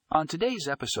On today's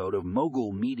episode of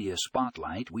Mogul Media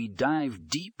Spotlight, we dive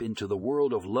deep into the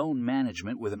world of loan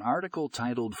management with an article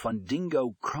titled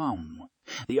Fundingo CRM,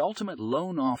 the ultimate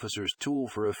loan officer's tool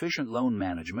for efficient loan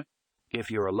management. If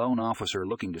you're a loan officer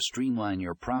looking to streamline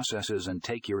your processes and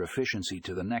take your efficiency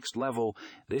to the next level,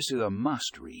 this is a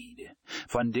must-read.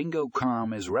 Fundingo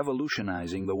CRM is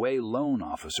revolutionizing the way loan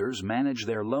officers manage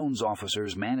their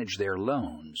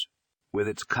loans. With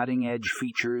its cutting-edge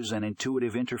features and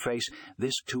intuitive interface,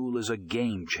 this tool is a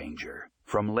game-changer.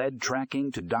 From lead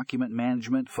tracking to document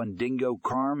management, Fundingo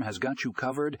CRM has got you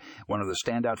covered. One of the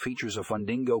standout features of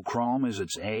Fundingo CRM is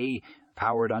its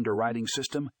AI-powered underwriting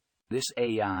system. This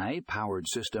AI-powered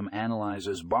system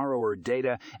analyzes borrower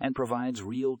data and provides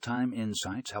real-time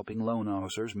insights, helping loan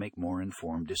officers make more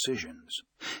informed decisions.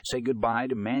 Say goodbye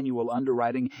to manual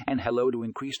underwriting and hello to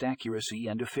increased accuracy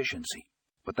and efficiency.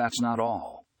 But that's not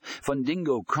all.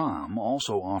 Fundingo CRM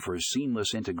also offers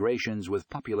seamless integrations with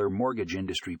popular mortgage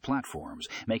industry platforms,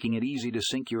 making it easy to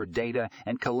sync your data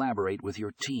and collaborate with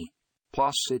your team.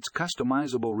 Plus, its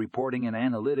customizable reporting and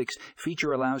analytics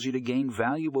feature allows you to gain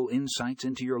valuable insights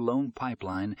into your loan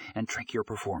pipeline and track your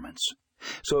performance.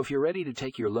 So if you're ready to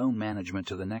take your loan management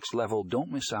to the next level,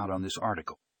 don't miss out on this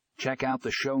article. Check out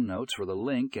the show notes for the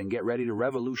link and get ready to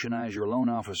revolutionize your loan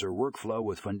officer workflow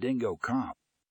with Fundingo CRM.